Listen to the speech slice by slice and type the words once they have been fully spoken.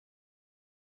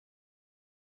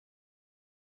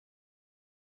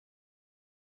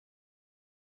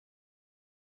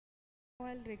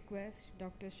I'll request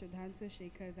Dr. Sudhanshu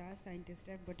Sekhar, scientist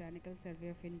at Botanical Survey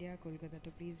of India, Kolkata,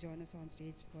 to please join us on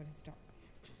stage for his talk.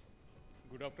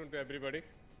 Good afternoon to everybody.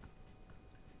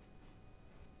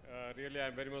 Really,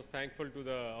 I'm very much thankful to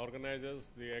the organizers,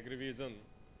 the Agri Vision,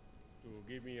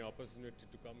 to give me opportunity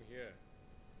to come here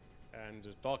and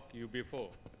talk you before.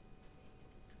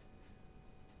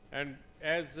 And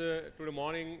as today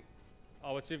morning,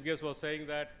 our chief guest was saying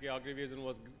that the Agri Vision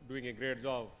was doing a great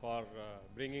job for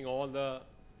bringing all the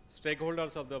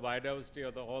stakeholders of the biodiversity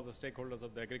or all the stakeholders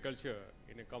of the agriculture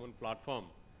in a common platform,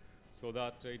 so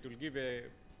that it will give a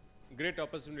great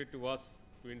opportunity to us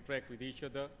to interact with each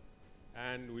other,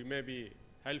 and we may be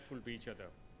helpful to each other.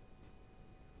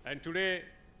 And today,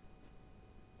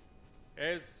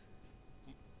 as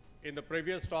in the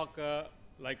previous talk,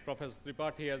 like Professor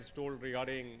Tripathi has told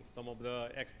regarding some of the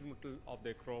experimental of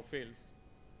the crop fields,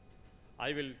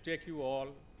 I will take you all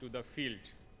to the field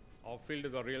of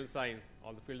the real science,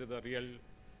 or the field of the real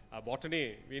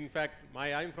botany. In fact,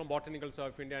 I'm from Botanical Survey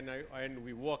of India, and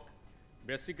we work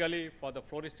basically for the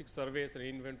floristic surveys and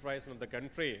inventorization of the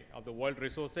country of the world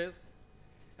resources.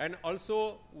 And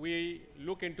also we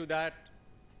look into that,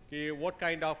 what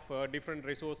kind of different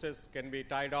resources can be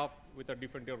tied up with a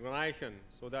different organization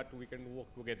so that we can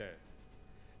work together.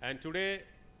 And today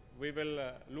we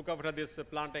will look after this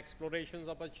plant explorations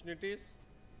opportunities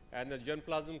and the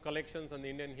germplasm collections in the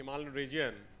Indian Himalayan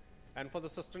region, and for the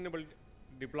sustainable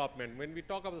development. When we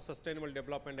talk about sustainable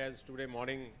development, as today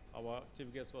morning our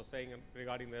chief guest was saying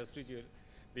regarding the SDG,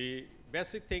 the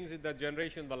basic things is the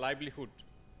generation, the livelihood,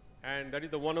 and that is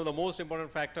the one of the most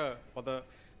important factor for the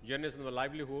generation of the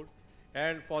livelihood.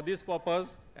 And for this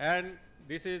purpose, and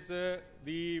this is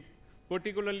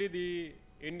particularly the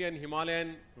Indian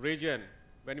Himalayan region.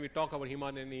 When we talk about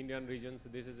Himalayan Indian regions,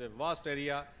 this is a vast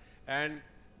area, and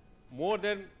more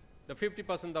than the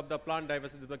 50% of the plant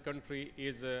diversity of the country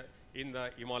is in the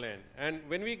Himalayan. And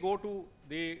when we go to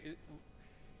the,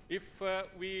 if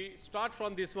we start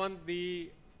from this one, the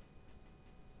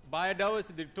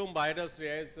biodiversity, the term biodiversity,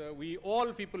 as we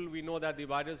know that the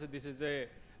biodiversity, this is the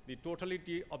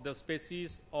totality of the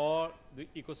species or the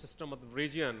ecosystem of the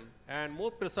region. And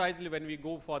more precisely, when we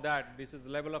go for that, this is the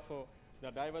level of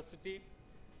the diversity.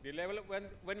 The level of,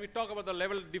 when we talk about the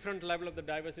level, different level of the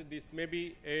diversity, this may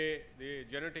be the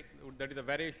genetic, that is the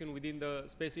variation within the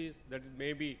species, that it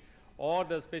may be, or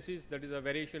the species, that is the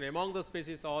variation among the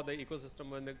species, or the ecosystem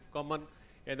when the common,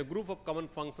 the group of common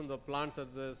functions of plants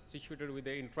are situated with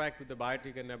the interact with the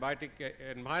biotic and abiotic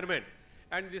environment.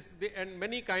 And and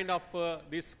many kind of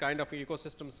this kind of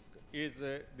ecosystems is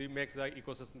makes the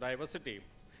ecosystem diversity.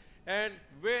 And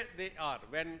where they are,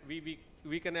 when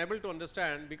we can able to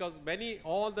understand, because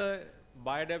all the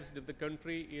biodiversity of the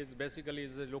country is basically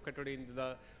located in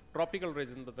the tropical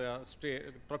region of the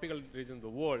tropical region of the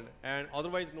world, and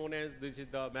otherwise known as this is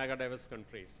the megadiverse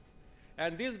countries.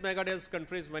 And these megadiverse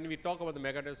countries, when we talk about the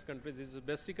megadiverse countries, this is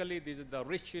basically this is the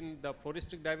rich in the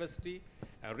floristic diversity,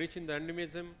 rich in the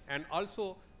endemism, and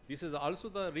also this is also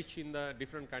the rich in the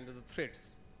different kinds of the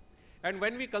threats. And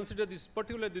when we consider this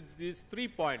particularly these 3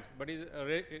 points, but is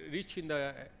rich in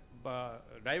the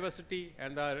diversity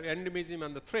and the endemism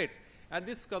and the threats, and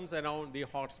this comes around the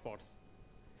hotspots.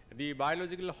 The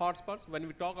biological hotspots, when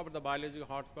we talk about the biological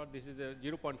hotspot, this is a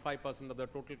 0.5% of the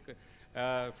total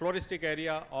floristic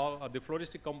area, or the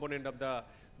floristic component of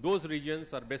those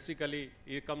regions are basically,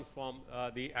 it comes from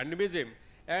the endemism.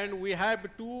 And we have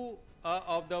two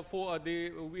of the four,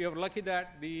 we are lucky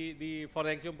that for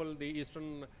example, the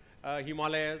eastern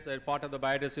Himalayas are part of the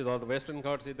biodiversity, or the western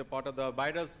Ghats is the part of the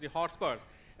biodiversity hotspots.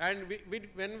 And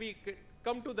when we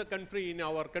come to the country, in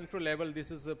our country level,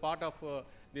 this is a part of,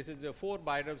 this is a 4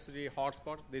 biodiversity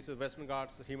hotspots. This is Western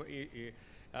Ghats,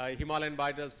 Himalayan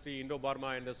biodiversity, Indo-Burma,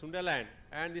 and the Sundaland.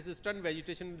 And this is 10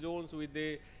 vegetation zones with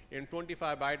in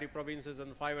 25 biotic provinces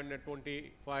and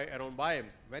 525 around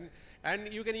biomes.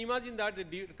 And you can imagine that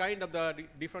the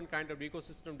different kind of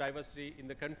ecosystem diversity in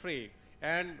the country.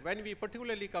 And when we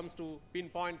particularly comes to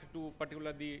pinpoint to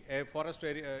particularly the forest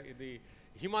area, the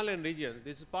Himalayan region,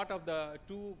 this is part of the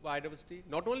 2 biodiversity.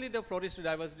 Not only the floristic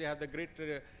diversity have the great,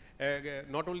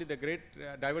 not only the great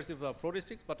diversity of the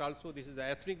floristics, but also this is the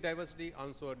ethnic diversity,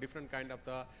 also a different kind of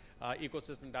the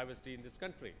ecosystem diversity in this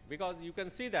country. Because you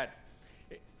can see that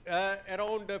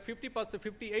around 50%,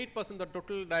 58% of the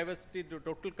total diversity, the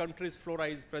total country's flora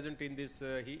is present in this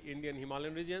Indian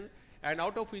Himalayan region, and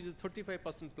out of which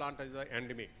 35% plant is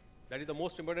endemic. That is the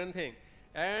most important thing.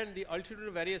 and the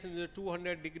altitude variation is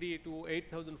 200 degree to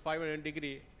 8,500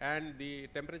 degree, and the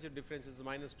temperature difference is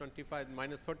 -25,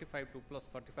 -35 to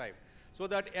 +35. So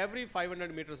that every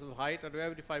 500 meters of height or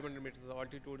every 500 meters of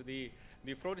altitude, the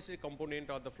floristic component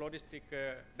or the floristic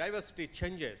diversity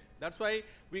changes. That's why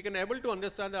we can able to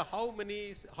understand that how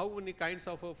many kinds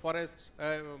of forest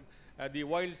the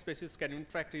wild species can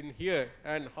interact in here,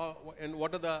 and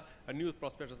what are the new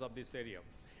prospects of this area.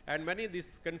 And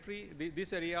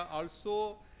this area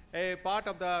also a part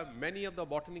of many of the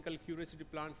botanical curiosity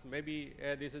plants. Maybe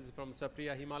this is from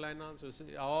Sapria Himalayan,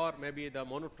 or maybe the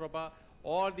Monotropa,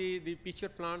 or the pitcher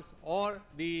plants, or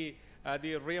the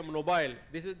Rheum nobile.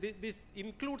 This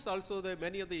includes also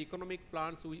many of the economic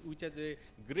plants which has a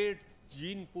great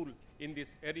gene pool in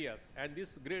these areas, and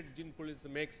this great gene pool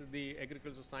makes the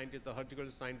agricultural scientists, the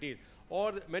horticultural scientists,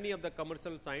 or many of the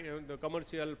commercial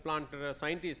plant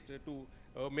scientists to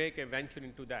make a venture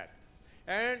into that.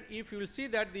 And if you will see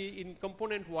that in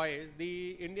component wise,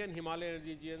 the Indian Himalayan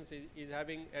regions is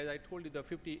having, as I told you, the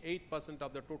 58%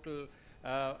 of the total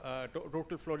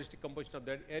total floristic composition of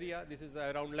that area. This is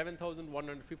around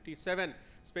 11,157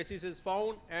 species is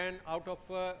found, and out of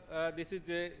this is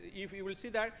if you will see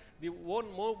that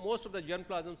most of the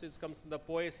germplasms comes from the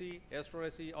Poaceae,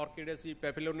 Asteraceae, Orchidaceae,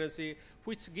 Papilionaceae,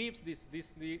 which gives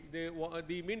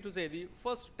the mean to say the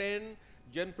first 10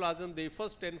 germplasm, the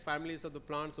first 10 families of the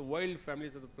plants, the wild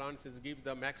families of the plants, gives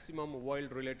the maximum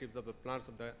wild relatives of the plants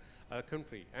of the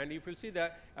country. And if you see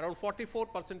that around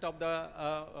 44% of the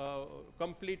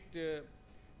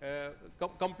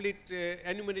complete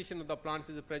enumeration of the plants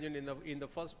is present in the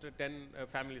first 10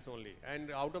 families only.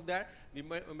 And out of that, the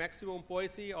maximum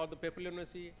Poaceae or the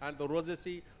Papilionaceae and the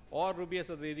Rosaceae or Rubius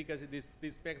or the Ericaceae,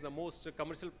 this makes the most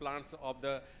commercial plants of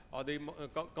the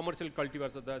commercial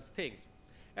cultivars of those things.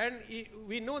 And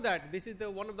we know that this is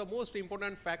one of the most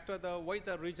important factor, why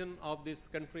the region of this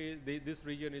country, this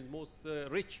region is most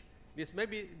rich. This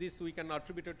we can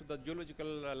attribute it to the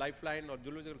geological lifeline or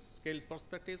geological scales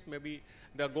perspectives. Maybe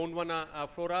the Gondwana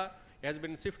flora has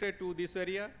been shifted to this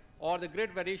area, or the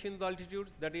great variation in the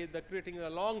altitudes, that is creating a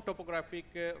long topographic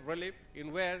relief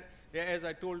in where, as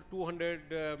I told,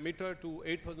 200 meter to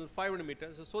 8,500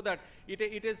 meters, so that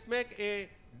it is make a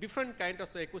different kind of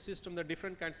ecosystem, the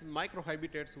different kinds of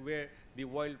microhabitats where the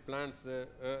wild plants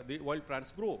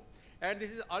grow. And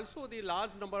this is also the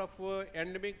large number of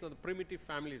endemics of the primitive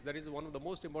families. That is one of the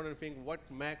most important things. What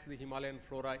makes the Himalayan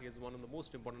flora is one of the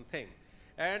most important thing.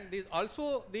 And this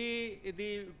also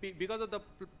because of the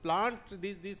plant,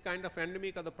 these kind of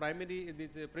endemic or the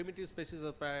primitive species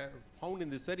are found in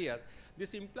this area.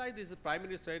 This implies this is the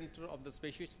primary center of the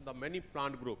species, the many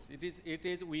plant groups.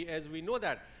 As we know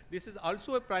that this is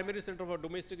also a primary center for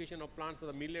domestication of plants for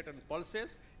the millet and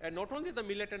pulses, and not only the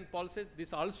millet and pulses,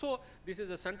 this is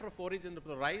a center of origin of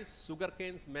the rice, sugar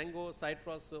canes, mango,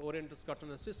 citrus, oriental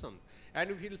cotton system.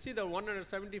 And if you will see the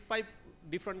 175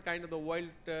 different kind of the wild,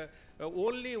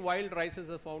 only wild rices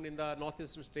are found in the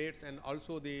northeastern states, and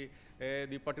also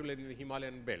particularly in the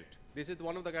Himalayan belt. This is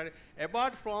one of the,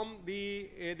 apart from the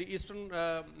eastern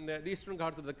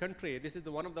Ghats of the country, this is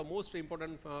one of the most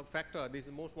important factor. This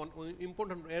is one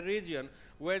important region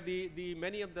where the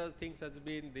many of the things has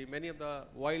been, many of the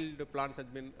wild plants has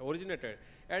been originated.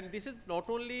 And this is not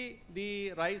only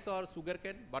the rice or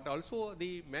sugarcane, but also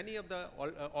many of the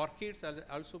orchids has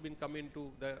also been come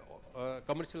into the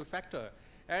commercial factor.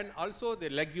 And also the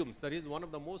legumes, that is one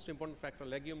of the most important factor.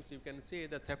 Legumes, you can say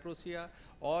the Theprosea,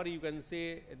 or you can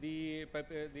say the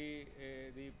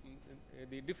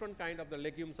different kind of the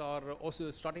legumes are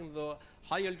also starting the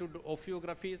high altitude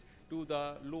ophiographies to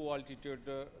the low altitude,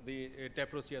 the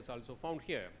Theprosea is also found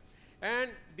here.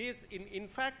 And this, in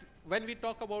fact, when we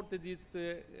talk about this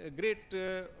great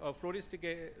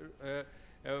floristic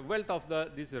wealth of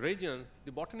these regions,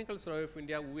 the Botanical Survey of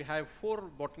India, we have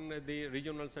 4 the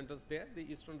regional centers there,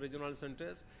 the eastern regional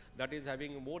centers, that is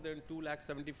having more than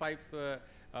 275,000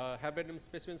 herbarium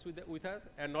specimens with us,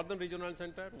 and northern regional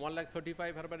center,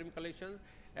 135,000 herbarium collections,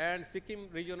 and Sikkim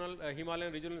regional,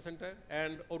 Himalayan regional center,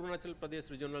 and Arunachal Pradesh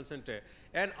regional center.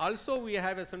 And also we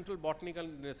have a central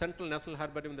national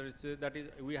herbarium, that is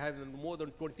we have more than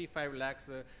 25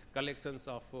 lakhs collections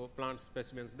of plant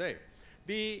specimens there.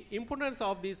 The importance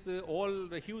of this all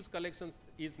the huge collections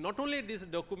is not only this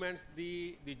documents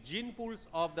the gene pools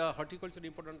of the horticulture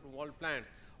important wild plant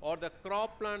or the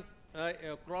crop plants,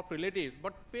 crop relatives,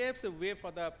 but paves a way for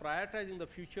the prioritizing the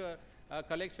future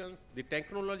collections, the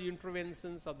technology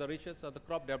interventions of the research of the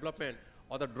crop development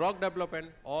or the drug development,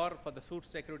 or for the food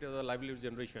security of the livelihood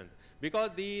generation. Because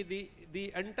the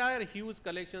entire huge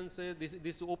collections,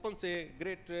 this opens a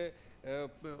great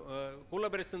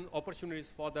collaboration opportunities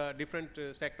for the different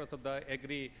sectors of the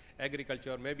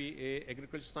agriculture, maybe a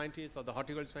agriculture scientist or the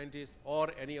horticulture scientist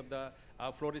or any of the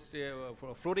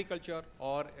floriculture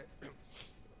or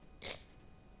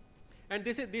and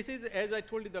this is as I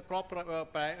told you the crop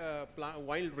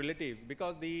wild relatives,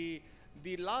 because the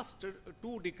last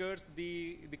 2 decades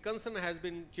the concern has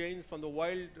been changed from the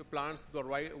wild plants to the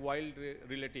wild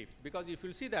relatives, because if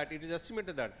you see that it is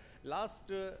estimated that last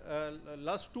 2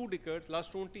 decades,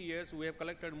 last 20 years, we have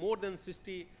collected more than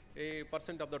 60%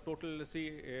 of the total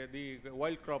the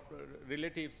wild crop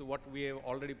relatives what we have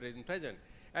already present.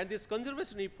 And this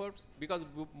conservation efforts, because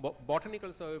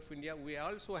Botanical Survey of India, we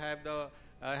also have the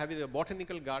having the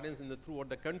botanical gardens throughout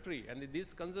the country, and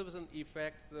these conservation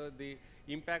effects, the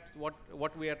impacts what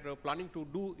we are planning to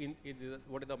do in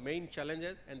what are the main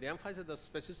challenges, and the emphasis the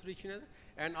species richness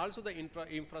and also the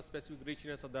infra-specific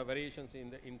richness of the variations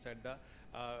inside the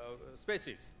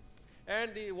species.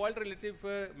 And the wild relative,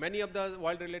 many of the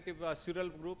wild relative cereal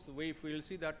groups, we will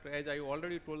see that, as I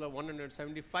already told,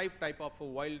 175 type of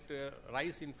wild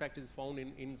rice in fact is found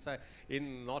in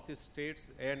northeast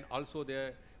states, and also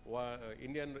the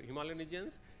Indian Himalayan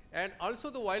regions. And also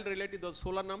the wild relative, the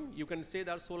solanum, you can say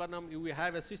that solanum, we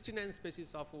have a 69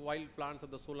 species of wild plants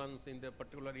of the solanums in the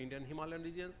particular Indian Himalayan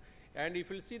regions. And if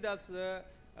you see that's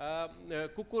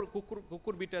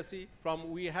cucurbitaceae,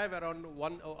 from we have around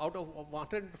out of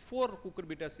 104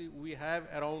 cucurbitaceae, we have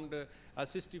around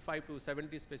 65 to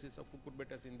 70 species of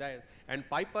cucurbitaceae in that. And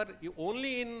piper,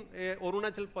 only in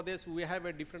Arunachal Pradesh we have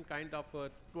a different kind of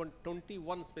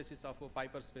 21 species of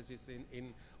piper species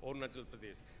in Arunachal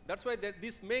Pradesh. That's why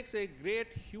this makes a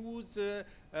great huge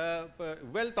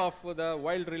wealth of the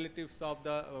wild relatives of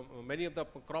the many of the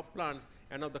crop plants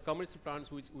and of the commercial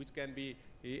plants which can be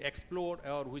explored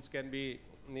or which can be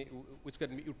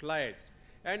utilized.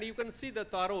 And you can see the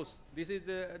taros. This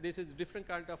is different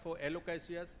kind of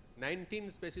alocaceae. 19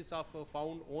 species of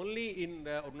found only in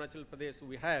Arunachal Pradesh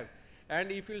we have. And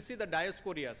if you see the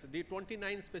Dioscorias, the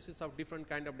 29 species of different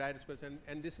kind of Dioscorias,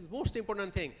 and this is most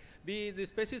important thing. The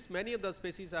species, many of the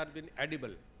species are been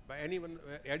edible by anyone,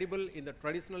 edible in the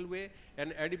traditional way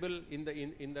and edible in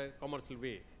the commercial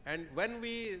way. And when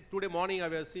today morning I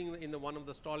was seeing in one of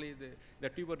the stall, the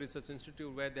Tuber Research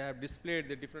Institute, where they have displayed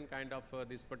the different kind of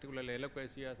this particular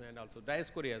alocaceae and also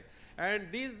Dioscorias.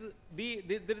 And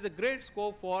there is a great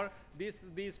scope for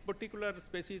these particular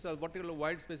species or particular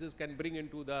wild species can bring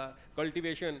into the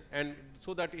cultivation, and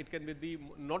so that it can be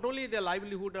not only the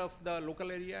livelihood of the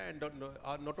local area and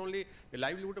not only the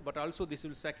livelihood, but also this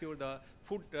will secure the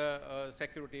food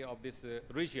security of this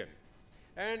region.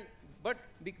 But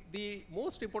the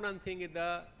most important thing is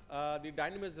the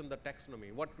dynamism, the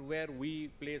taxonomy, where we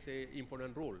place a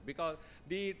important role, because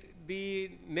the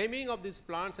naming of these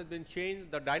plants has been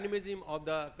changed. The dynamism of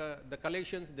the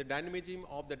collections, the dynamism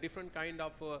of the different kind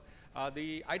of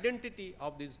the identity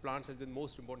of these plants has been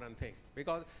most important things,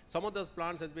 because some of those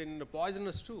plants has been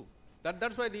poisonous too.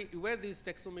 That's why where this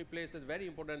taxonomy plays is very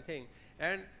important thing.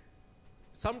 And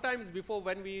sometimes before,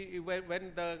 when the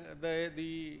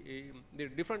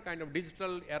different kind of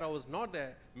digital era was not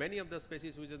there, many of the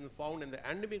species which has been found in the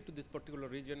endemic to this particular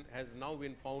region has now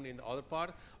been found in the other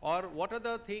part. Or what are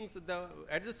the things, the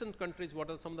adjacent countries, what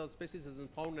are some of the species has been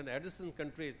found in adjacent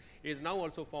countries is now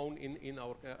also found in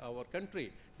our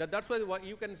country. That's why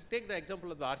you can take the example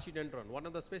of the archidendron. One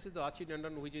of the species, the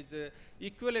archidendron, which is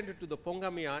equivalent to the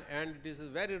pongamia, and this is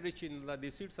very rich in, the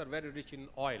seeds are very rich in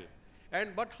oil.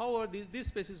 But however, these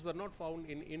species were not found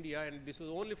in India, and this was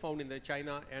only found in the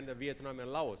China and the Vietnam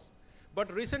and Laos. But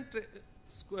recent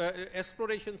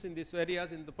explorations in these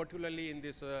areas, particularly in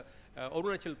this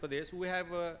Arunachal Pradesh, we have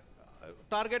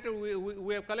targeted,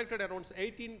 we have collected around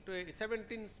 18 to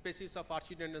 17 species of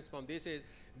archidendrons from this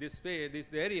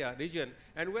area region,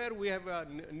 and where we have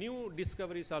new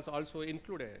discoveries also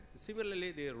included.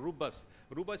 Similarly, the rubus.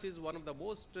 Rubus is one of the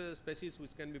most species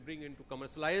which can be bring into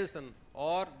commercialization,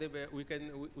 or which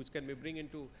can be bring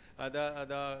into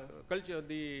the culture,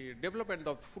 the development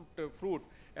of fruit.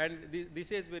 And this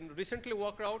has been recently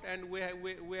worked out, and we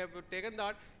have taken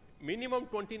that minimum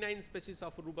 29 species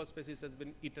of rubus species has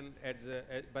been eaten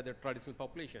by the traditional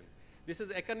population. This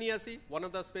is Echiniaceae, one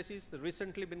of the species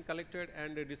recently been collected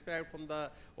and described from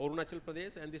the Arunachal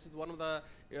Pradesh, and this is one of the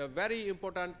very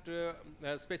important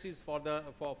species for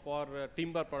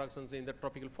timber productions in the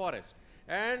tropical forest.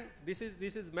 And this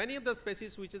is many of the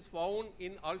species which is found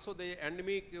in also the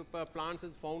endemic plants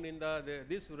is found in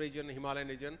this region, Himalayan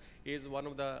region, is one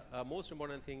of the most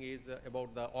important thing is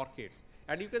about the orchids.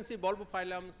 And you can see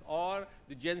bulbophyllums or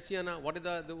the gentiana. What is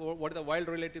the wild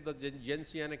relative of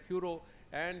gentiana curo?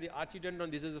 and the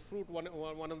archidendron, this is a fruit,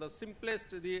 one of the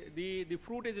simplest. The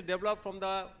fruit is developed from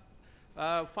the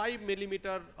 5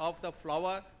 millimeter of the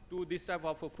flower to this type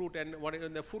of a fruit, and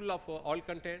the full of oil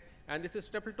content. And this is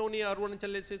Stapletonea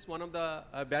arundinalis, one of the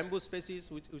bamboo species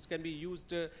which can be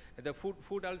used as the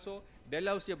food also.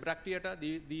 Dalhousie bracteata,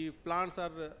 the plants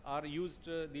are used,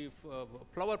 the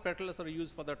flower petals are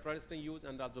used for the traditional use,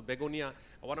 and also begonia,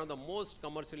 one of the most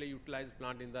commercially utilized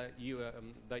plant in the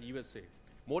USA.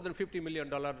 More than $50 million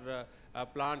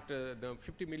plant, the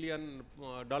 $50 million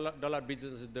dollar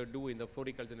business they do in the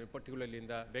floriculture, and particularly in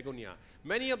the begonia.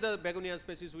 Many of the begonia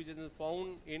species which is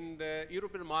found in the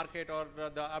European market or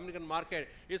the American market,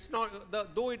 it's not,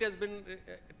 though it has been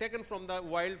taken from the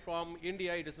wild from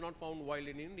India, it is not found wild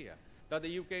in India.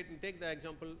 You can take the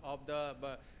example of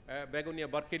the begonia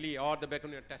berkeley or the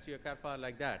begonia tassiocarpa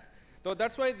like that. So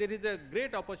that's why there is a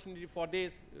great opportunity for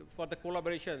this, for the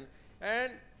collaboration.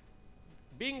 And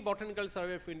being Botanical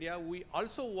Survey of India, we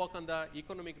also work on the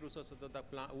economic resources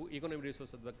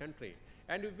of the country.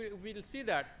 And we will see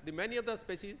that the many of the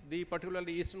species, the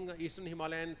particularly Eastern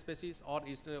Himalayan species or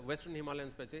Western Himalayan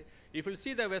species, if you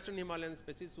see the Western Himalayan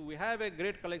species, we have a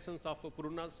great collections of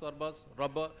purunas, sorbus,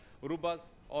 rubus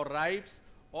or ripes,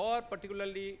 or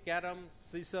particularly carom,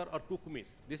 caesar or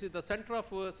cucumis. This is the center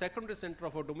of secondary center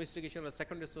of domestication or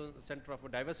secondary center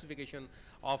of diversification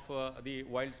of the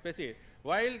wild species.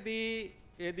 While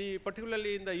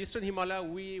particularly in the Eastern Himalaya,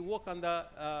 we work on the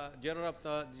genre of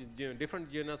the different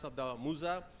genus of the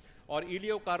Musa or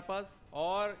Eliocarpas,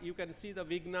 or you can see the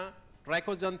Vigna,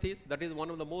 Trichoxanthis, that is one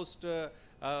of the most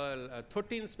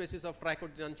 13 species of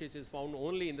Trichoxanthis is found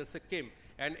only in the Sikkim,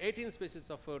 and 18 species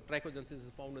of Trichoxanthis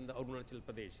is found in the Arunachal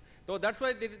Pradesh. So that's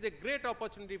why there is a great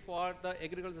opportunity for the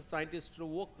agricultural scientists to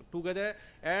work together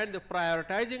and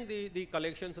prioritizing the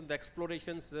collections and the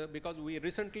explorations, because we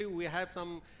recently have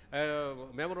some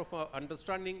member of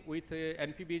understanding with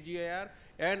NPBGIR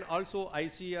and also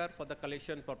ICR for the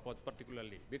collection purpose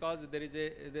particularly, because there is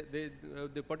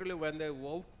the particular when they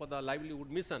work for the livelihood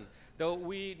mission, though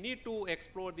we need to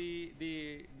explore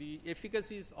the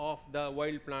efficacies of the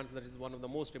wild plants. That is one of the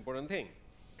most important thing.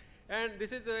 And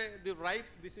this is the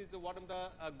ripes, this is one of the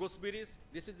gooseberries.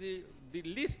 This is the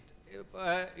least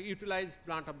utilized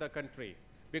plant of the country,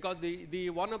 because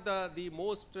one of the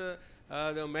most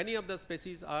many of the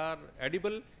species are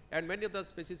edible, and many of the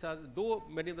species has, though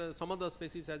some of the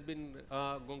species has been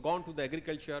gone to the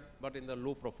agriculture, but in the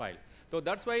low profile. So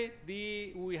that's why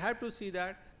we have to see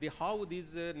that how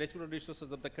these natural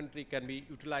resources of the country can be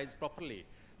utilized properly.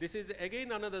 This is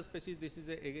again another species. This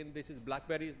is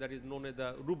blackberries, that is known as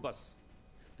the rubus.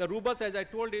 The rubus, as I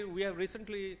told you, we have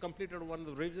recently completed one of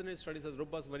the revisionist studies of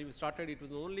rubus. When we started, it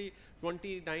was only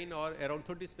 29 or around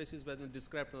 30 species were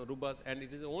described on rubus, and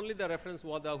it is only the reference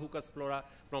was the Hucus flora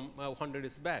from 100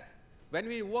 years back. When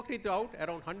we worked it out,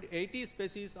 around 80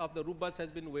 species of the rubus has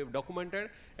been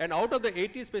documented, and out of the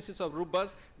 80 species of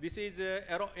rubus, this is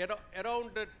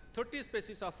around 30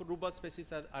 species of rubus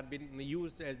species are been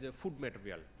used as a food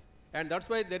material. And that's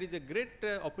why there is a great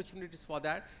opportunities for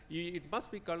that. It must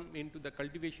be come into the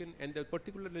cultivation, and the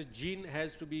particular gene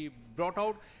has to be brought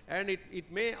out, and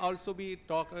it may also be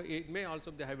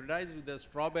hybridized with the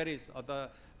strawberries or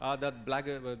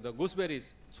the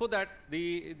gooseberries, so that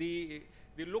the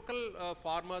local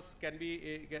farmers can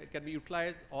be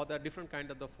utilized, or the different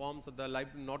kind of the forms of the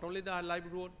not only the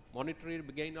livelihood, monetary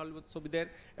gain also be there,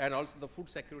 and also the food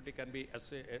security can be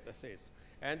assessed.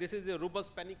 And this is the rubus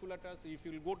paniculatus. If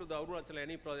you will go to the Arunachal,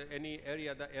 any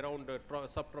area around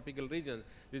subtropical region,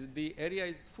 the area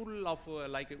is full of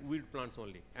like weed plants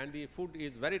only, and the food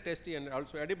is very tasty and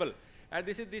also edible. And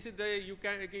this is you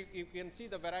can see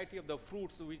the variety of the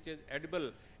fruits which is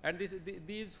edible, and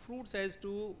these fruits has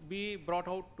to be brought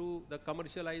out to the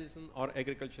commercialization or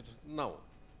agriculture now.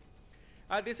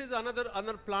 This is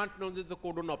another plant known as the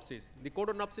Codonopsis. The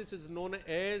Codonopsis is known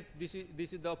as this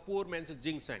is the poor man's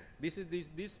ginseng. This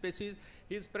species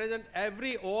is present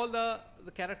all the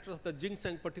characters of the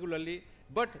ginseng particularly,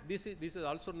 but this is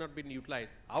also not been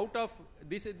utilized. Out of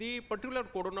the particular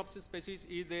Codonopsis species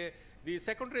is the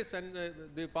secondary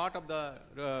the part of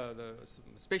the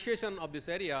speciation of this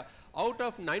area. Out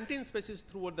of 19 species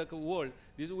throughout the world,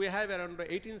 we have around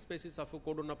 18 species of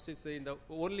Codonopsis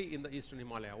only in the Eastern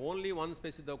Himalaya. Only one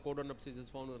species of Codonopsis is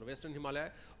found in the Western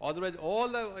Himalaya. Otherwise, all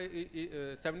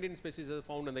the 17 species are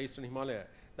found in the Eastern Himalaya.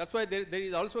 That's why there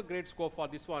is also a great scope for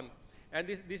this one. And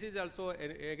this is also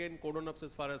again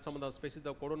Codonopsis for some of the species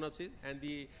of Codonopsis, and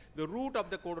the root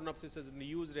of the Codonopsis is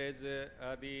used as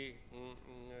the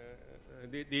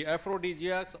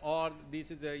aphrodisiacs, or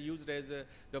this is used as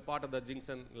the part of the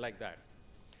ginseng like that.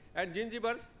 And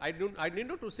gingivers, I need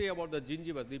not to say about the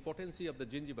gingivers, the potency of the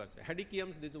gingivers.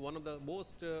 Hedychiums, this is one of the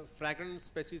most fragrant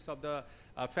species of the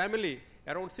family.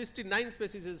 Around 69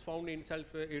 species is found in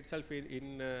itself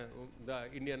in the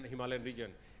Indian Himalayan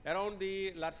region. Around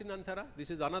the Larsinanthera,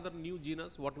 this is another new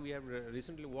genus what we have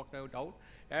recently worked out,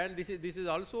 and this is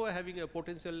also having a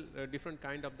potential different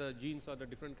kind of the genes or the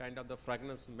different kind of the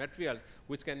fragrance materials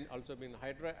which can also be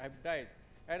hybridized,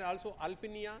 and also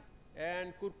Alpinia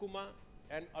and Curcuma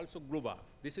and also Gluba.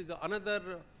 This is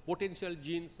another potential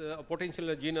genus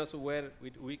where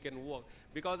we can work,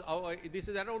 because this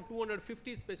is around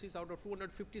 250 species out of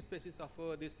 250 species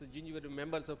of this gingival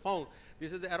members are found.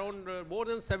 This is around more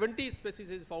than 70 species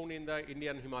is found in the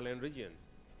Indian Himalayan regions.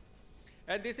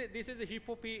 And this is a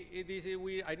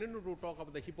hippopy. I don't know to talk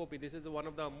about the hippopy. This is one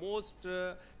of the most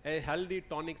healthy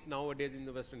tonics nowadays in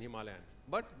the Western Himalayan.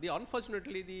 But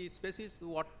unfortunately, the species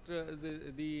all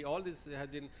this has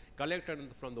been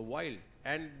collected from the wild,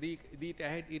 and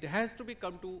it has to be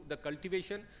come to the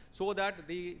cultivation, so that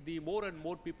the more and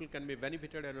more people can be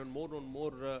benefited, and more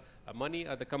money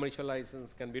the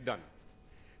commercialization can be done.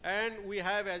 And we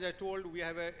have, as I told, we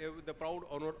have the proud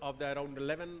honor of the around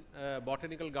 11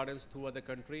 botanical gardens throughout the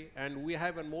country, and we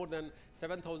have more than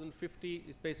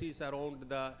 7,050 species around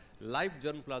the live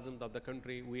germplasm of the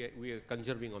country. We are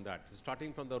conserving on that,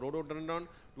 starting from the rhododendron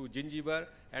to gingiva,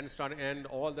 and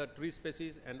all the tree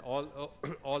species, and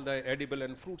all the edible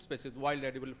and fruit species, wild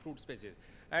edible fruit species.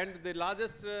 And the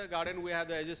largest garden, we have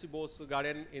the Agency Bose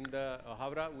garden in the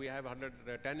Havra. We have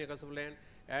 110 acres of land.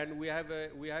 And we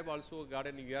have also a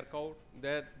garden in Yarkaut.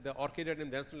 There the orchidarium,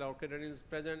 the national orchidarium is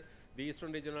present. The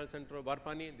Eastern Regional Center of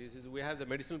Barpani. We have the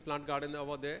medicinal plant garden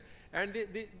over there.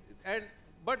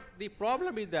 But the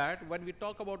problem is that when we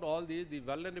talk about all these, the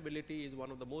vulnerability is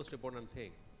one of the most important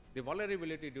thing. The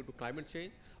vulnerability due to climate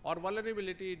change, or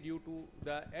vulnerability due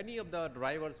to any of the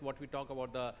drivers, what we talk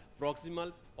about, the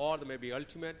proximals or maybe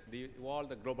ultimate, all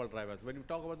the global drivers. When we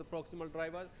talk about the proximal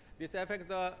drivers, this affects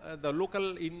the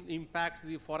local impacts,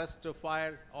 the forest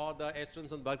fires, or the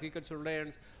extension of the agricultural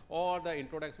lands, or the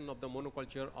introduction of the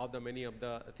monoculture of the many of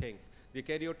the things. The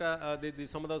Caryota,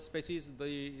 some of the species,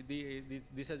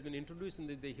 this has been introduced in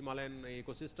the Himalayan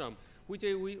ecosystem, which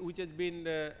has been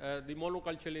the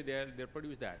monoculturally they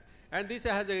produce that, and this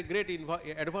has a great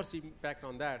adverse impact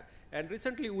on that. And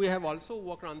recently we have also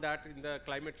worked on that in the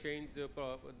climate change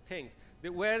things.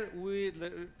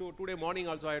 Today morning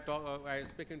also I was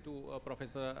speaking to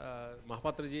Professor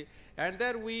Mahapatraji, and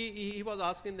there he was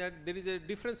asking that there is a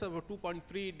difference of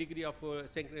 2.3 degree of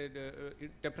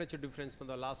temperature difference for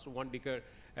the last 1 decade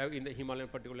in the Himalayan,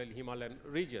 particularly Himalayan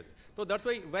region. So that's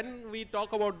why when we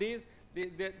talk about this,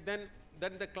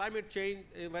 then the climate change,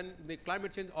 when the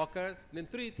climate change occurs, then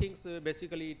three things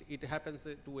basically it happens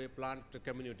to a plant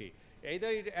community. Either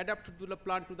it adapts to the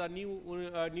plant to the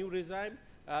new regime,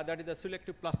 that is the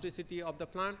selective plasticity of the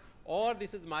plant, or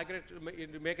this is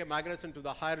make a migration to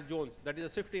the higher zones, that is a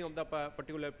shifting of the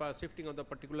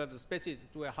particular species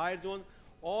to a higher zone,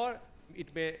 or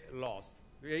it may lose.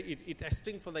 It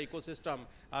extinct from the ecosystem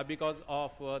because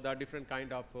of the different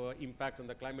kind of impact on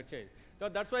the climate change. So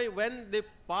that's why when the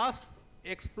past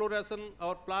exploration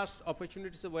or past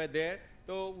opportunities were there,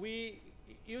 so we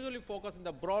usually focus on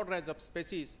the broad range of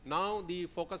species. Now the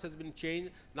focus has been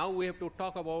changed. Now we have to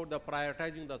talk about the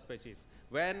prioritizing the species,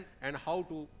 when and how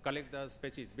to collect the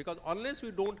species, because unless we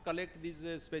don't collect these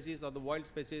species or the wild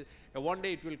species, one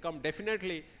day it will come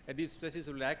definitely these species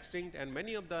will extinct, and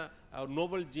many of the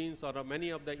novel genes or many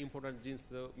of the important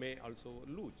genes may also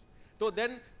lose. So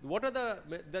then what are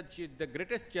the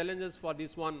greatest challenges for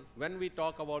this one when we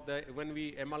talk about when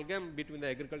we amalgam between the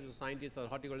agricultural scientist or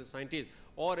horticultural scientist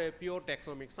or a pure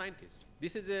taxonomic scientist?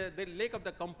 This is the lack of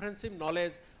the comprehensive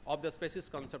knowledge of the species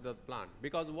concept of the plant,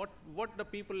 because what the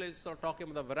people is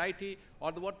talking about the variety,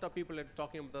 or what the people are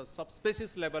talking about the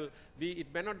subspecies level,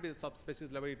 it may not be the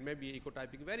subspecies level, it may be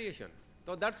ecotypic variation.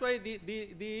 So that's why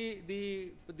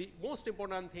the most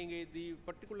important thing is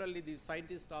particularly the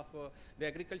scientists of the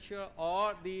agriculture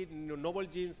or the novel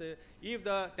genes, if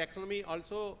the taxonomy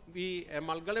also be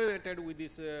amalgamated with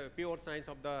this pure science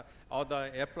of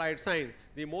the applied science,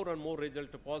 the more and more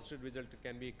positive result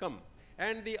can become.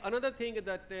 And the another thing is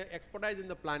that expertise in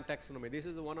the plant taxonomy. This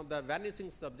is one of the vanishing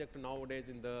subject nowadays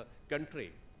in the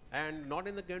country, and not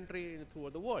in the country,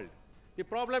 throughout the world. The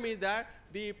problem is that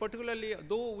particularly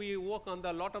though we work on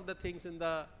the lot of the things in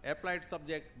the applied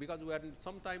subject, because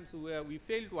sometimes we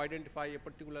fail to identify a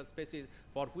particular species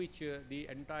for which the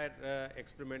entire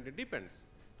experiment depends.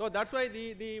 So that's why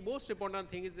the most important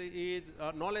thing is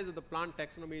knowledge of the plant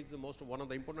taxonomy is the one of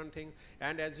the important thing.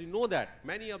 And as you know that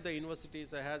many of the universities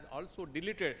has also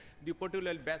deleted the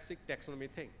particular basic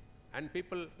taxonomy thing. And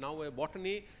people now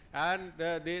botany, and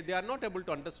they are not able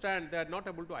to understand, they are not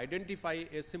able to identify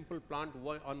a simple plant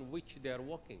on which they are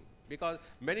working. Because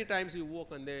many times you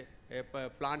work on the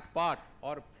plant part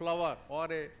or flower or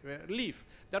a leaf.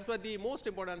 That's why the most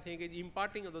important thing is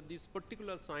imparting of this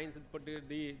particular science, to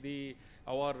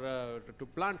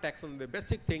plant taxonomy, the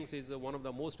basic things is one of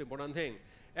the most important thing.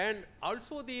 And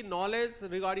also the knowledge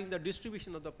regarding the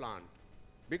distribution of the plant.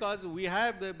 Because we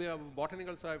have the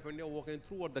Botanical Survey of India working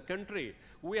throughout the country,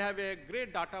 we have a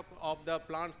great data of the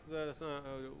plants,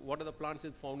 what are the plants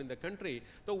is found in the country.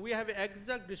 So we have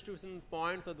exact distribution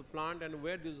points of the plant and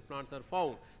where these plants are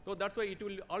found. So that's why it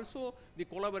will also, the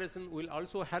collaboration will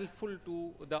also helpful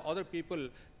to the other people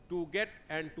to get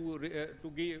and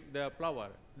to give the flower.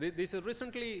 This is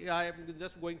recently, I am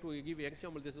just going to give an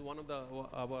example. This is one of the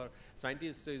our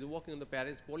scientists is working on the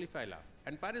Paris polyphylla,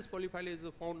 and Paris polyphylla is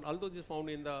found, although it is found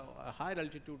in the higher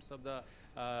altitudes of the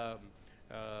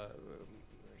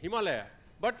Himalaya,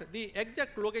 but the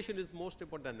exact location is most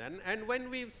important. And when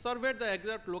we surveyed the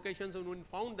exact locations, and we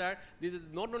found that this is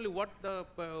not only what the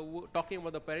talking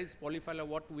about the Paris polyphylla,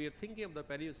 what we are thinking of the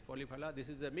Paris polyphylla, this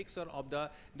is a mixture of the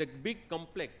big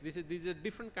complex. These are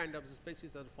different kind of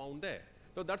species are found there.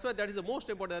 So that's why that is the most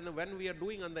important. And when we are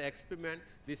doing on the experiment,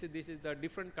 this is the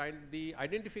different kind, the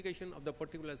identification of the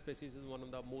particular species is one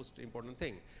of the most important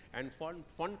thing. And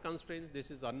fund constraints,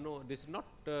 this is unknown, this is not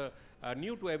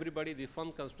new to everybody. The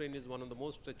fund constraint is one of the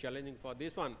most challenging for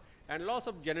this one. And loss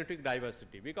of genetic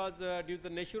diversity, because due to the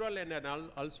natural and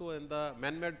also in the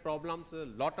man-made problems, a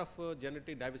lot of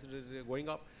genetic diversity is going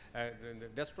up and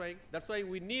destroying. That's why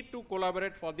we need to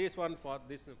collaborate for this one, for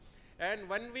this. And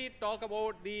when we talk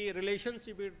about the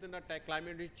relationship between the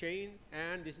climate change,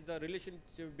 and this is the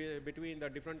relationship between the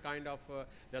different kind of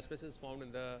the species found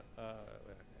in the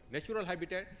natural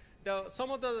habitat, some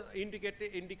of the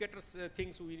indicators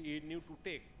things we need to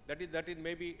take. That is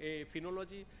maybe a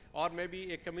phenology, or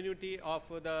maybe a community of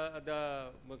the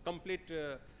complete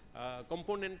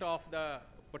component of the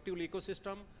particular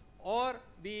ecosystem, or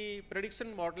the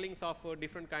prediction modelings of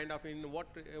different kind of in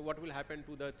what will happen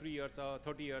to the 3 years or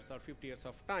 30 years or 50 years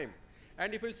of time.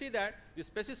 And if you see that the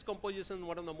species composition,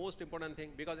 one of the most important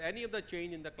thing, because any of the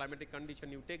change in the climatic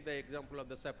condition, you take the example of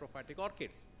the saprophytic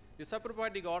orchids. The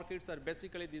saprophytic orchids are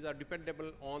basically, these are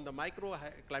dependable on the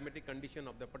microclimatic condition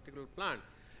of the particular plant,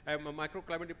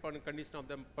 microclimatic condition of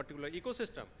the particular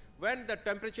ecosystem. When the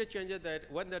temperature changes,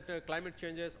 when the climate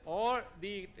changes, or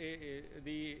the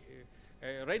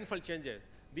rainfall changes,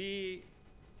 the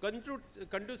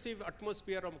conducive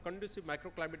atmosphere or conducive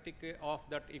microclimatic of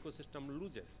that ecosystem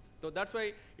loses. So that's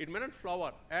why it may not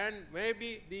flower, and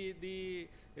maybe the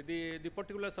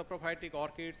particular saprophytic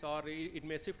orchids, or it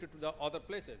may shift to the other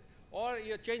places, or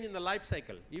a change in the life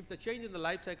cycle. If the change in the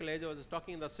life cycle, as I was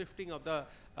talking, the shifting of the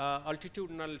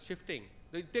altitudinal shifting.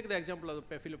 So you take the example of the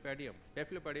Papilopedium.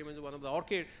 Papilopedium is one of the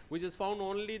orchid which is found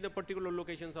only in the particular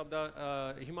locations of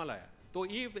the Himalaya. So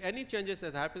if any changes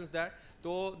has happens that,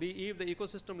 so if the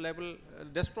ecosystem level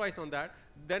destroys on that,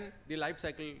 then the life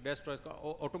cycle destroys,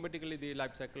 automatically the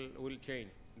life cycle will change.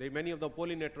 Many of the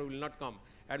pollinator will not come,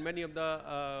 and many of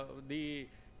the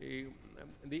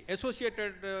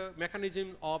associated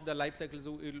mechanism of the life cycles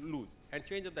will lose, and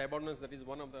change of the abundance, that is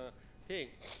one of the thing.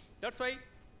 That's why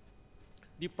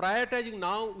the prioritizing,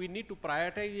 now we need to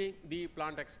prioritize the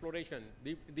plant exploration.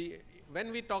 When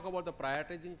we talk about the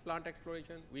prioritizing plant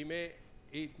exploration,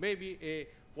 it may be a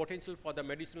potential for the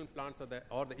medicinal plants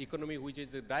or the economy, which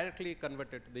is directly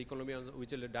converted to the economy,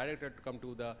 which is directed to come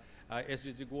to the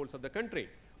SDG goals of the country,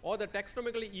 or the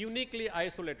taxonomically uniquely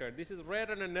isolated. This is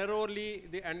rare and narrowly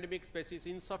the endemic species,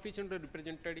 insufficiently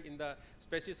represented in the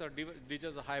species or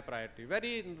diseases of high priority,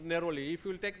 very narrowly. If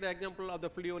you will take the example of the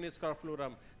Pleonis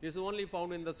carfluorum, this is only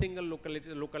found in the single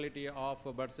locality of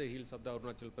Barsay Hills of the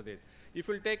Arunachal Pradesh. If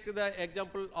you will take the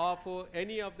example of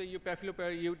any of the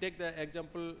Papilopedium, you take the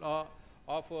example of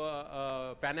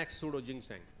Panax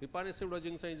pseudo-ginseng. The Panax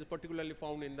pseudo-ginseng is particularly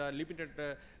found in the limited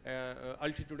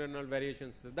altitudinal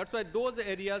variations. That's why those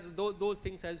areas, those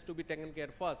things has to be taken care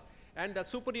first. And the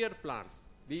superior plants,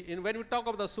 when we talk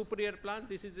of the superior plant,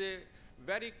 this is a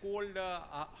very cold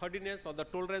hardiness or the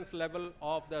tolerance level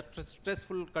of the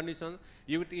stressful conditions.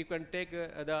 You can take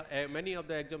many of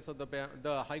the examples of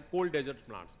the high cold desert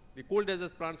plants. The cold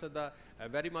desert plants are the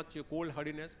very much cold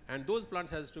hardiness, and those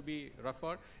plants has to be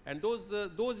referred, and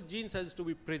those genes has to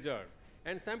be preserved.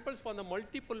 and samples for the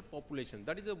multiple population.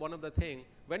 That is one of the thing.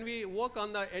 When we work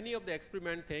on the any of the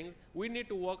experiment things, we need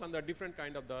to work on the different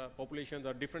kind of the populations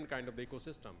or different kind of the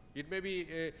ecosystem. It may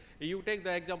be, you take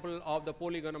the example of the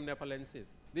Polygonum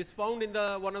nepalensis. This found in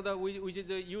the one of the, which is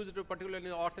used particularly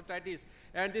in orthotitis,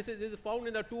 and this is found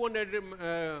in the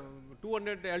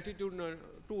 200 altitude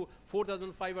to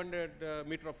 4,500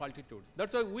 meter of altitude.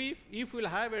 That's why if we'll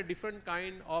have a different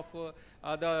kind of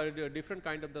the different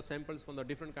kind of the samples from the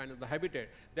different kind of the habitat,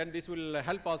 then this will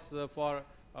help us for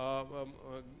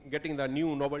getting the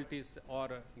new novelties or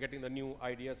getting the new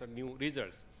ideas or new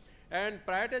results. And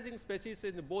prioritizing species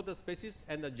in both the species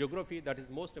and the geography, that is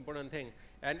most important thing.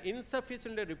 And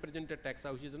insufficiently represented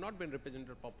taxa, which has not been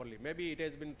represented properly. Maybe it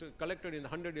has been collected in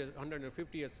 100 years,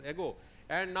 150 years ago,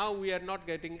 and now we are not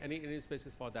getting any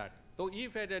species for that. So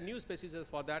if there are new species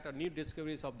for that or new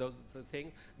discoveries of those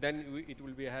thing, then it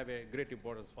will have a great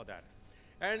importance for that.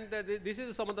 And this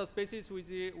is some of the species which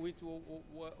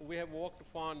we have worked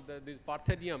on, the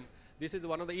Parthenium. This is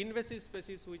one of the invasive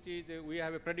species which is we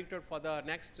have predicted for the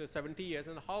next 70 years,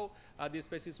 and how these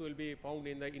species will be found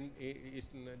in the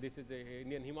eastern, this is the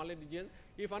Indian Himalayan region.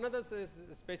 If another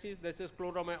species, this is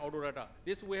Chloroma odorata.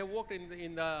 This we have worked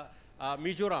in the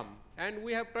Mizoram, and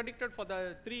we have predicted for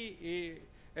the three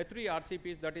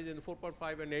RCPs, that is in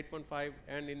 4.5 and 8.5,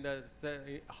 and in the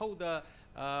how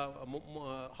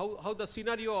the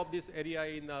scenario of this area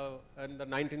in the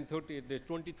 1930, the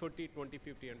 2030,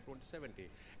 2050, and 2070.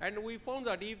 And we found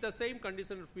that if the same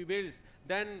condition prevails,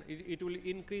 then it will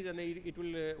increase, and it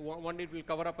will one day it will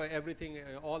cover up everything,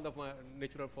 all the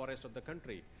natural forest of the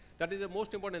country. That is the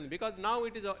most important, because now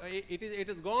it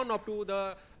is gone up to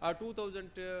the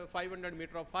 2,500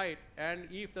 meter of height, and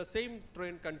if the same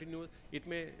trend continues, it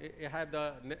may have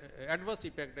the adverse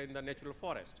effect in the natural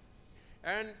forest.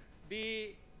 And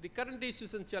the current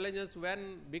issues and challenges,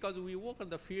 because we work on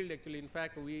the field actually, in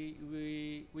fact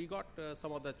we got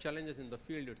some of the challenges in the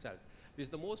field itself. This is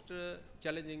the most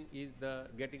challenging is the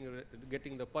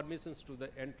getting the permissions to the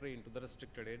entry into the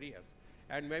restricted areas,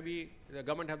 and maybe the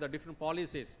government have the different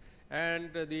policies,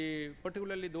 and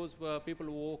particularly those people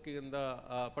who work in the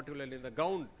particularly in the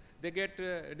ground, they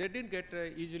didn't get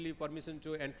easily permission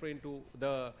to enter into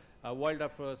the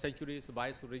wildlife sanctuaries,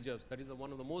 bioreserves. That is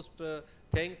one of the most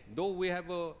things. Though we have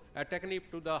taken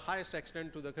it to the highest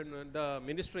extent to the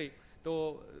ministry,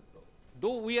 though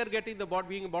we are getting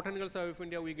being Botanical Survey of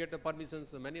India, we get the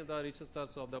permissions. Many of the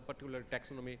researchers of the particular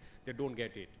taxonomy, they don't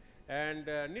get it. And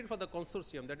need for the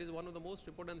consortium, that is one of the most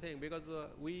important thing, because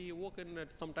we work in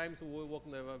sometimes we work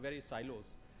in the very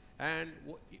silos. And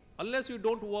unless you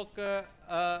don't work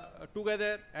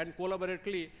together and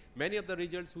collaboratively, many of the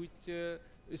results which is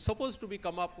supposed to be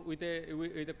come up with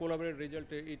a collaborative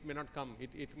result, it may not come.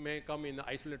 It may come in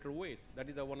isolated ways. That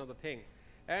is one of the thing.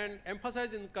 And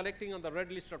emphasize in collecting on the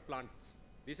red listed plants.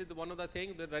 This is one of the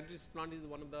things. The red listed plant is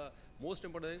one of the most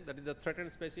important things. That is the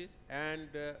threatened species. And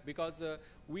because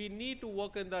we need to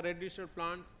work in the red listed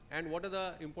plants, and what are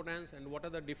the importance and what are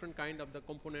the different kind of the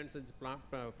components is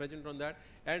present on that.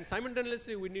 And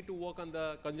simultaneously, we need to work on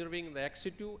the conserving the ex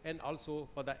situ and also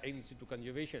for the in situ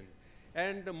conservation.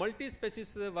 And the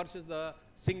multi-species versus the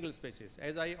single species.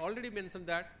 As I already mentioned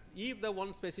that if the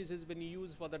one species has been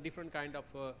used for the different kind of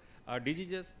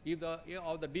diseases, if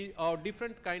or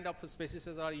different kind of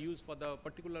species are used for the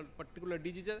particular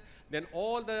diseases, then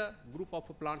all the group of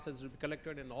plants has to be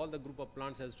collected, and all the group of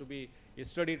plants has to be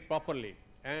studied properly.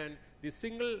 And the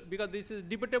single, because this is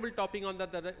debatable topic on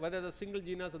that, whether the single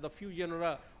genus or the few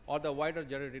genera or the wider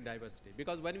genetic diversity.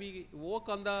 Because when we work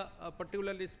on the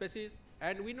particular species,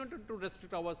 and we not to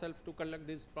restrict ourselves to collect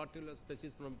these particular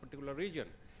species from a particular region.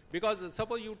 Because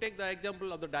suppose you take the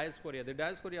example of the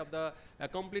Dioscorea of the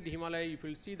complete Himalaya, you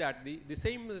will see that the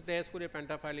same Dioscorea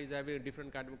pentaphyla is having a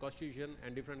different kind of constitution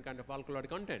and different kind of alkaloid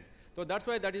content. So that's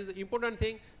why that is the important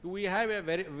thing. We have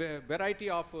a variety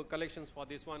of collections for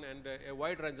this one, and a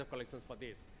wide range of collections for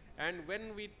this. And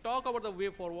when we talk about the way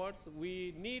forwards,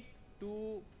 we need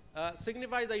to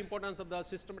signify the importance of the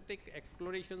systematic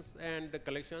explorations and the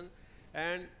collection.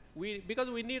 And because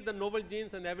we need the novel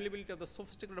genes and the availability of the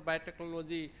sophisticated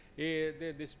biotechnology,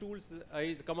 these tools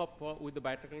is come up with the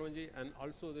biotechnology, and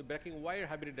also the breaking wide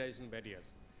hybridization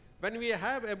barriers. When we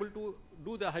have able to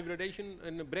do the hybridization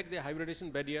and break the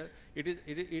hybridization barrier,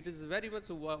 it is very much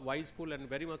wiseful and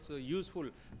very much useful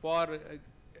for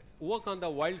work on the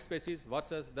wild species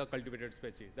versus the cultivated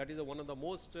species. That is one of the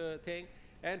most thing.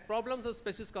 And problems of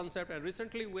species concept, and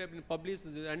recently we have been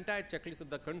published the entire checklist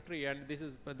of the country, and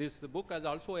this book is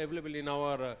also available in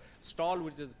our stall,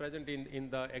 which is present in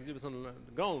the exhibition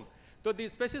ground. So the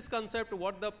species concept,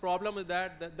 what the problem is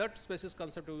that species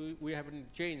concept we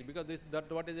haven't changed, because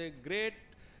that what is a great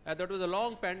that was a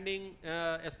long pending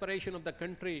aspiration of the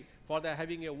country for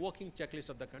having a working checklist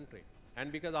of the country. And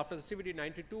because after the CVD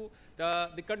 92,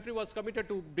 the country was committed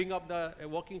to bring up the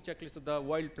working checklist of the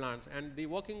wild plants, and the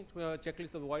working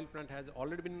checklist of the wild plant has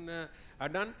already been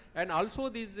done. And also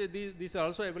these are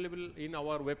also available in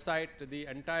our website, the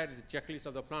entire checklist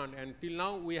of the plant. And till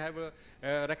now we have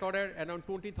recorded around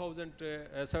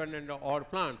 20,700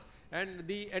 odd plants, and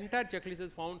the entire checklist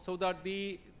is found, so that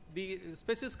the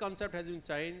species concept has been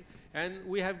changed, and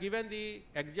we have given the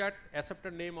exact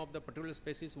accepted name of the particular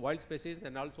species, wild species,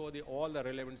 and also all the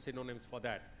relevant synonyms for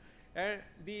that. And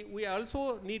we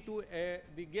also need to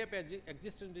the gap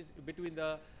existence between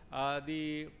the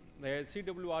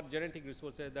CWR genetic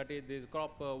resources, that is the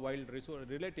crop wild resource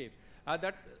relatives,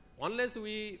 that unless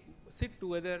we sit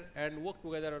together and work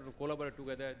together or collaborate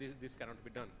together, this cannot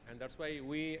be done. And that's why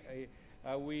we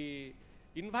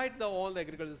invite all the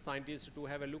agricultural scientists to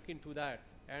have a look into that,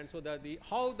 and so that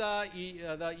how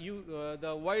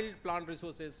the wild plant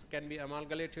resources can be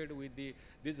amalgamated with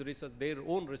these research, their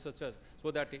own researchers,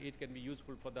 so that it can be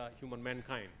useful for the human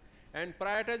mankind. And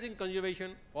prioritizing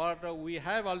conservation, we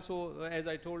have also, as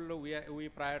I told, we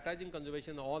prioritizing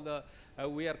conservation.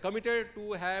 We are committed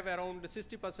to have around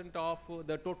 60% of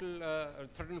the total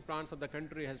threatened plants of the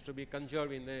country has to be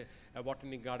conserved in the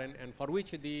botanic garden, and for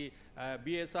which the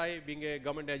BSI, being a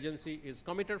government agency, is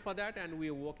committed for that, and we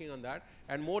are working on that.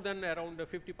 And more than around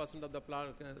 50% of the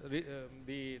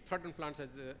the threatened plants has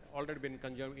already been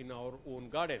conserved in our own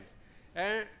gardens.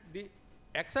 And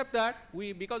except that,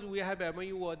 because we have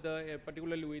MOU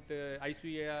particularly with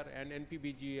ICAR and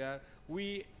NPBGR,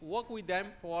 we work with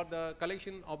them for the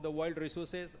collection of the wild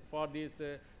resources for these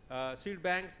seed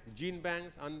banks, gene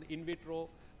banks, and in vitro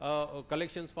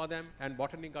collections for them, and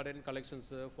botanic garden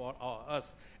collections for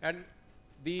us. And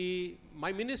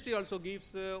my ministry also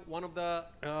gives one of the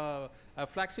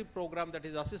flagship program, that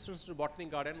is assistance to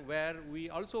botanic garden, where we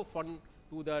also fund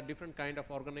to the different kind of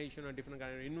organization and different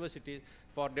kind of universities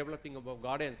for developing of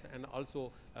gardens, and also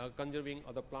conserving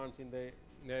other plants in the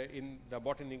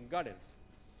botanic gardens.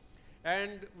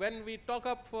 And when we talk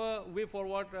up way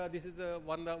forward, this is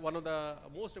one of the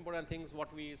most important things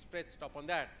what we stressed upon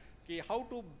that, how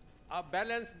to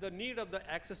balance the need of the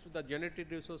access to the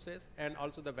genetic resources and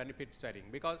also the benefit sharing,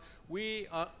 because we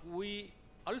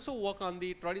also work on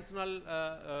the traditional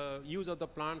use of the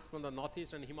plants from the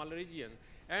northeast and Himalayan region.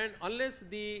 And unless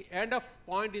the end of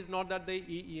point is not that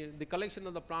the collection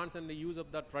of the plants and the use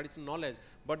of the traditional knowledge,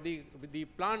 but the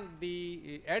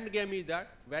end game is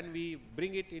that when we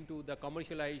bring it into the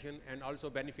commercialization and also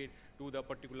benefit to the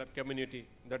particular community,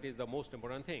 that is the most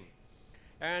important thing.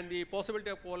 And the possibility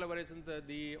of collaboration,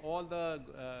 all the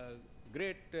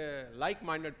great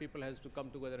like-minded people has to come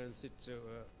together and sit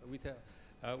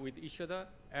with each other,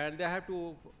 and they have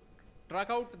to track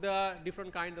out the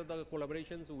different kind of the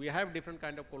collaborations. We have different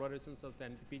kind of collaborations of the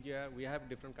NPPGR.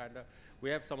 We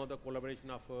have some of the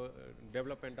collaboration of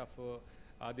development of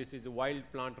this is wild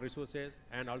plant resources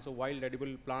and also wild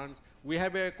edible plants. We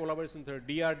have a collaboration with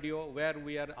DRDO, where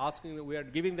we are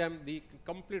giving them the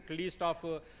complete list of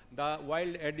the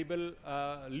wild edible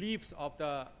leaves of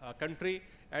the country.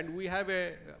 And we have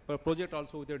a project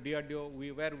also with the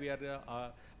DRDO, where we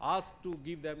are asked to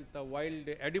give them the wild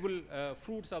edible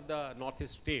fruits of the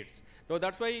northeast states. So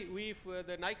that's why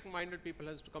the like-minded people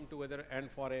has to come together and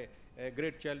for a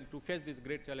great challenge, to face this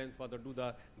great challenge, for do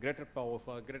the greater power,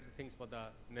 for greater things for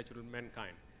the natural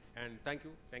mankind. And thank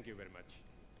you very much.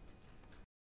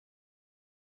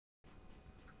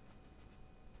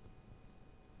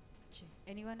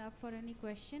 Anyone up for any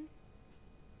question?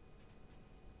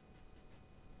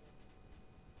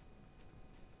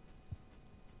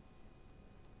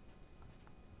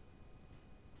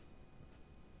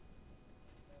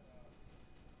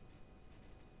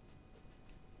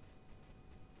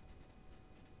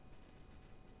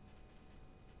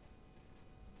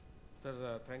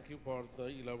 Sir, thank you for the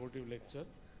elaborative lecture.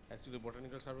 Actually,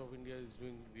 Botanical Survey of India is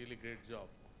doing really great job.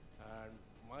 And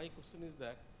my question is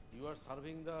that you are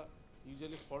serving the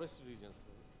usually forest regions,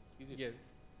 is it? Yes.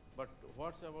 But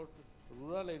what's about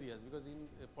rural areas? Because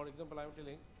for example, I am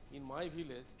telling, in my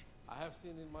village, I have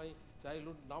seen in my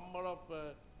childhood number of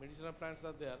medicinal plants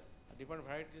are there, different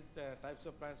varieties, types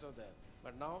of plants are there.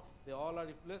 But now they all are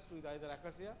replaced with either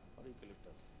acacia or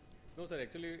eucalyptus. No, sir.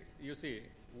 Actually, you see,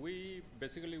 we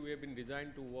have been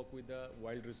designed to work with the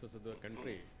wild resources of the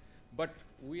country, but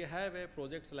we have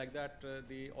projects like that,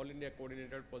 the All India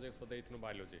Coordinated Projects for the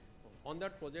Ethnobiology. On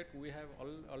that project, we have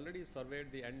already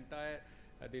surveyed the entire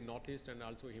the northeast and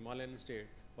also Himalayan state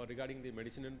for regarding the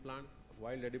medicinal plant,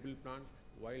 wild edible plant,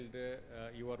 wild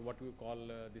what we call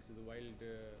this is wild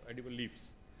edible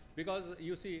leaves. Because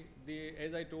you see,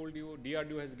 as I told you,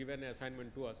 DRDO has given an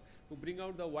assignment to us to bring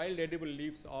out the wild edible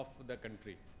leaves of the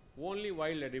country, only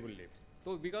wild edible leaves.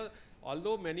 So, because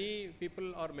although many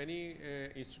people or many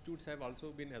institutes have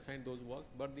also been assigned those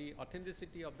works, but the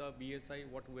authenticity of the BSI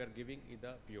what we are giving is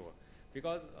the pure.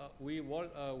 Because we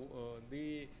want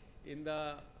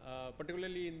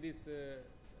particularly in this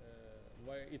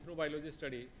ethnobiology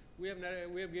study, we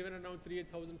have given around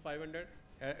 3,500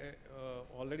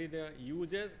 already the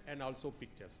uses and also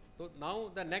pictures. So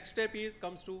now the next step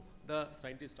comes to the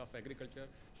scientist of agriculture,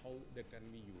 how that can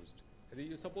be used.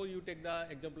 Suppose you take the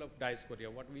example of Dioscorea,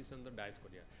 what we see on the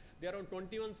Dioscorea. There are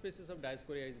 21 species of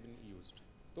Dioscorea has been used.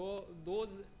 So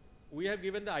those we have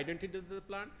given the identity of the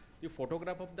plant, the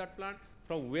photograph of that plant,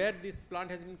 from where this plant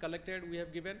has been collected we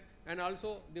have given, and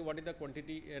also what is the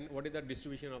quantity and what is the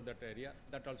distribution of that area,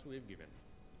 that also we have given.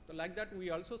 So like that we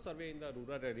also survey in the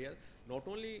rural areas, not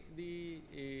only the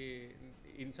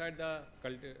inside the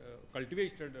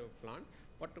cultivated plant,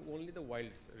 but only the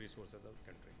wild resources of the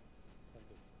country.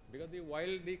 Because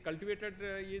the cultivated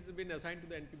is been assigned to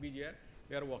the NPBGR,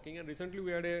 they are working, and recently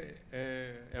we had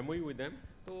a MOU with them.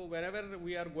 So wherever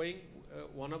we are going,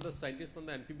 one of the scientists from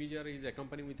the NPBGR is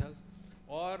accompanying with us,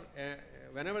 or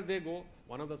whenever they go,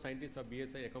 one of the scientists of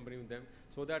BSI accompanying with them,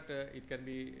 so that it can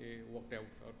be worked out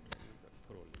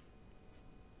thoroughly.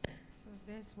 So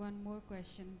there's one more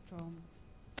question from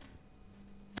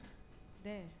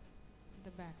there,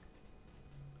 the back.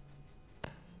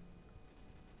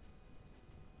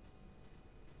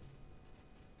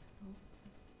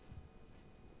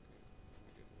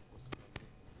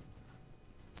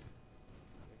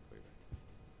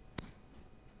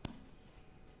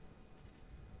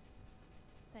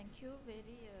 Thank you,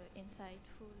 very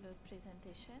insightful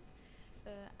presentation.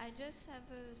 I just have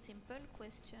a simple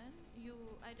question.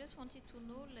 I just wanted to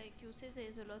know, like you say, there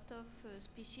is a lot of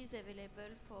species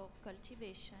available for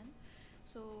cultivation.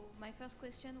 So my first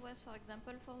question was, for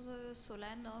example, for the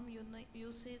solanum,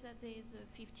 you say that there is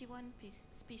 51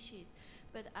 species,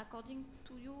 but according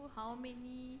to you, how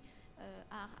many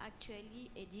are actually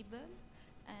edible?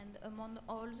 And among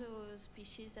all the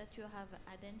species that you have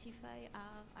identified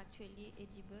are actually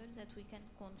edible that we can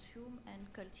consume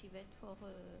and cultivate for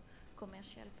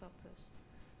commercial purpose?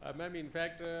 Ma'am, in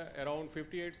fact, around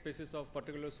 58 species of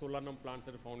particular solanum plants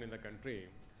are found in the country.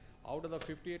 Out of the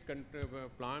 58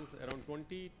 plants, around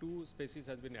 22 species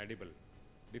has been edible,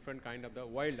 different kind of the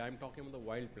wild. I am talking about the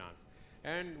wild plants.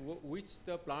 And which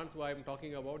the plants I am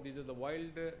talking about, these are the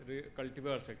wild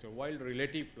cultivars actually, wild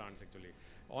relative plants actually.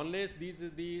 Unless these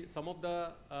are some of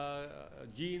the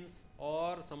genes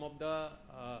or some of the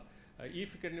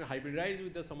if you can hybridize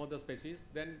with some of the species,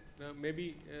 then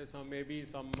maybe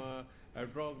some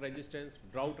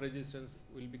drought resistance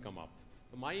will be come up.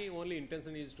 So my only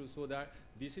intention is to show that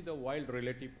this is the wild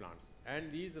relative plants, and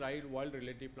these wild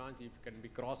relative plants, if can be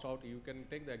crossed out, you can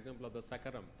take the example of the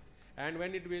Sekharum. And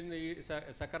when it was the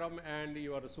Sekharum and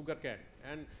your sugar cane,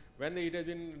 and when it has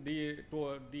been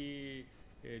the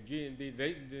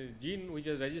gene which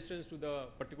has resistance to the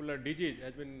particular disease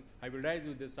has been hybridized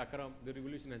with the Sekharum, the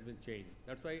regulation has been changed.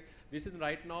 That's why this is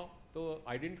right now to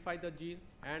identify the gene,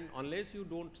 and unless you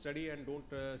don't study and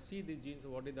don't see the genes,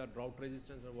 what is the drought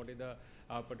resistance or what is the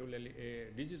particularly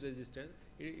disease resistance,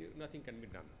 nothing can be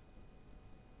done.